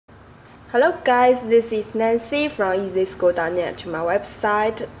Hello guys, this is Nancy from yeezysgocom, my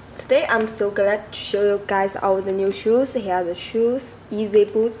website. Today I'm so glad to show you guys all the new shoes. Here are the shoes: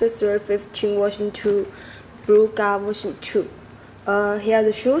 Yeezy Boost 315 version 2, Beluga version 2. Here are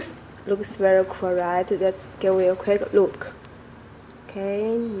the shoes. Looks very cool, right? Let's give you a quick look.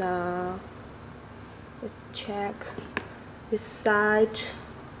 Okay, now let's check this side,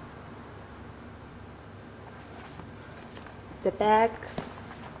 the back,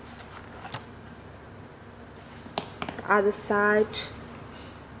 other side,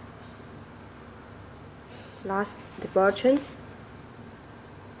 last the button,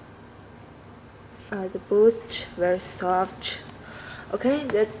 the boost very soft. Okay,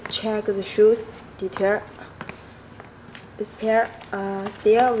 let's check the shoes detail. This pair,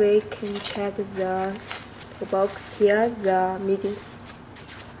 still we can check the box here, the midi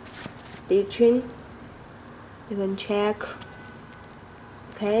stitching. You can check.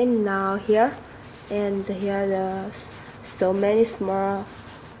 Okay, now here and here the so many small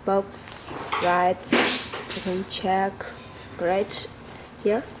box, right? You can check. Great.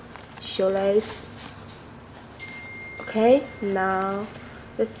 Here, shoelace. Okay, now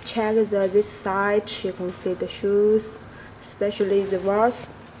let's check this side. You can see the shoes, especially the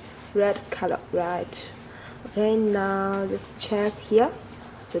ones red color, right? Okay, now let's check here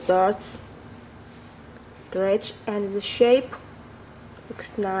the dots. Great, and the shape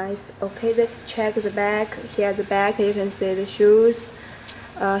looks nice. Okay, let's check the back. Here the back, you can see the shoes.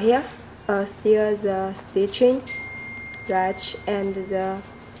 Here, still the stitching, right? And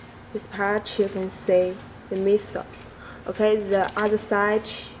this part you can see the midsole. Okay, the other side.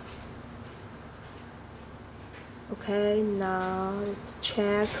 Okay, now let's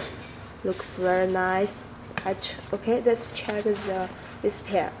check. Looks very nice, right? Okay, let's check this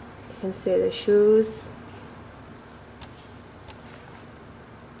pair. You can see the shoes.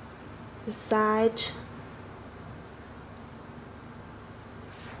 The side,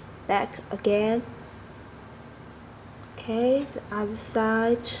 back again. Okay, the other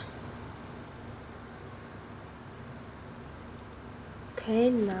side. Okay,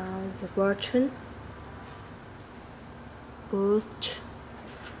 now the button, boost.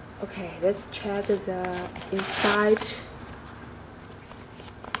 Okay, let's check the inside.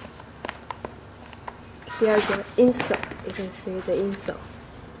 Here's the insole. You can see the insole.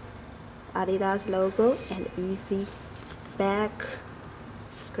 Adidas logo and Yeezy. Back,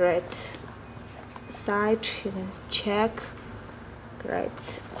 great. Side, you can check.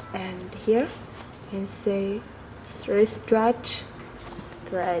 Great. And here you can see 3 stripes.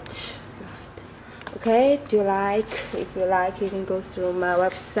 Great. Right. Okay, do you like? If you like, you can go through my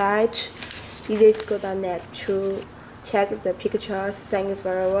website yeezysgocom to check the pictures. Thank you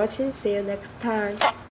for watching. See you next time.